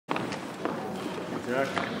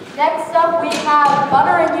Next up, we have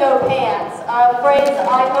Butter in Your Pants, a phrase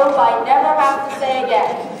I hope I never have to say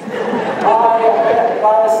again.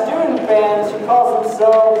 By a student band who calls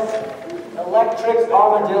themselves Elektrik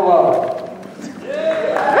Armadillo.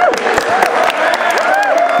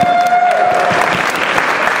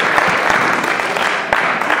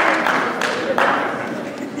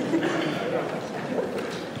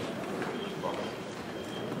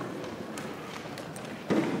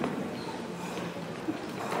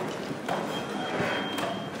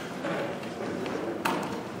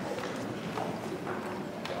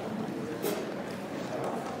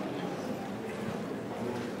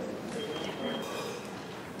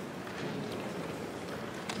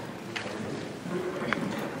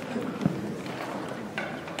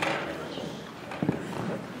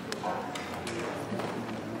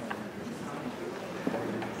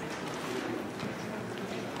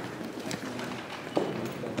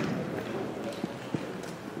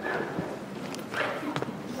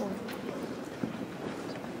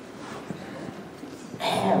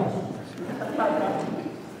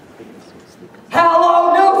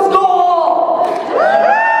 Hello, new school!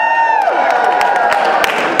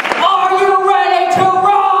 Are you ready to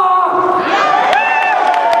rock?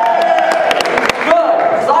 Good,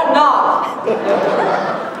 because I'm not.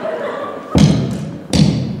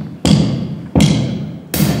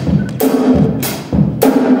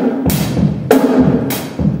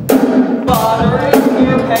 Butter in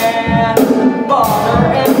your pants, butter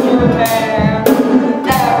in your pants.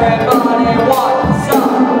 Everybody wants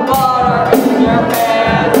some butter in your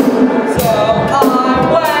pants. So I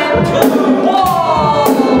went to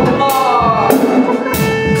Walmart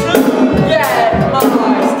to get my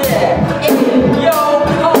stick in your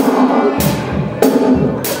car.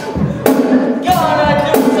 Gonna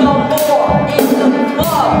do some more in the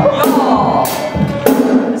club, y'all.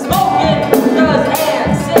 Smoking because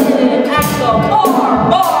and sitting at the bar.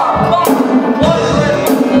 Wondering what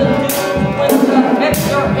to do with the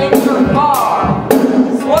mixer in your car.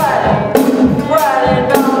 Sweating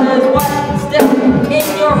down his wet stick in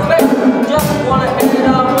your face. Just wanna hit it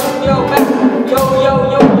on with your back. Yo.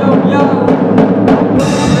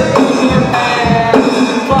 Butter in your pants,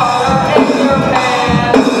 butter in your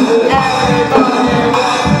pants. Everybody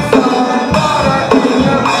wants some butter in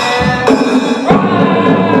your pants.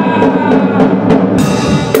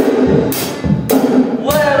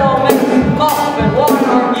 Little Miss Muffin, why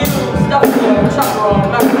are you stuffing your chuckle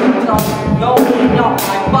macaroni sauce? Going up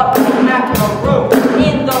my butt macaroon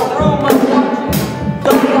in the room of watching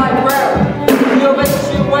the library. You bet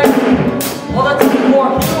you wait. Well, that's for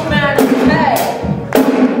humanity.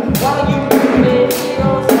 While you do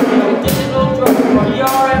videos and your digital drugs for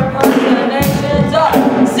your impersonations of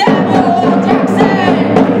Samuel L. Jackson.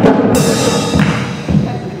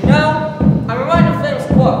 Now, I'm reminded of a famous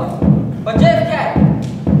quote by JFK.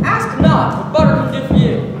 Ask not what butter can do for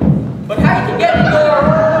you, but how you can get in your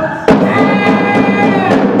hand.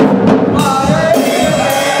 Butter in your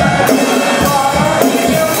hand, butter in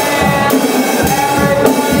your hand.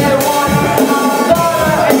 Everybody wants some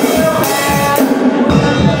butter in your hand.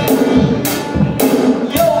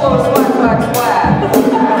 YOLO swag.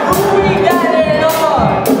 Who we got it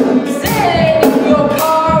on? Sitting in your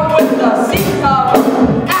car with the seat cover,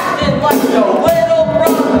 acting like your little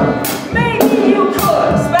brother. Maybe you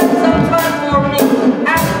could spend some time for me,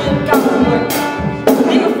 asking about the wings.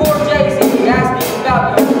 Before Jay-Z asking about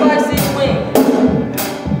your spicy wings.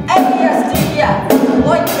 ASDF,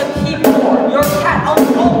 like the keyboard your cat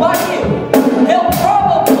uncle bought you. He'll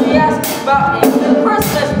probably ask about the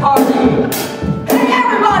Christmas party. Hey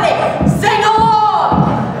everybody, sing along!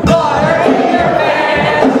 Butter in your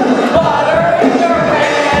pants, butter in your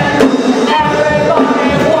pants.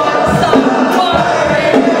 Everybody wants some butter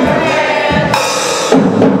in your pants.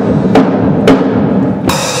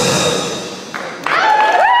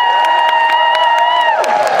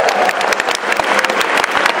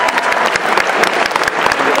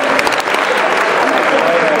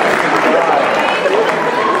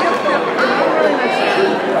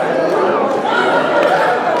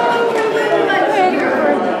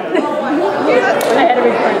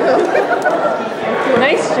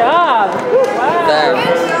 Nice job. Wow.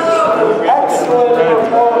 Excellent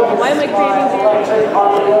performance Why am I by crazy? Elektrik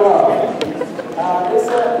Armadillo.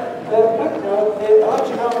 The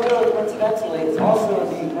Elektrik Armadillo, coincidentally, is also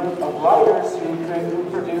the group of writers who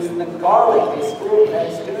produced The Garlic, a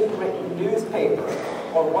student-written newspaper,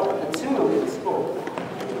 or one of the two in school.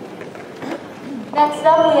 Next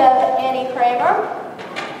up, we have Annie Kramer.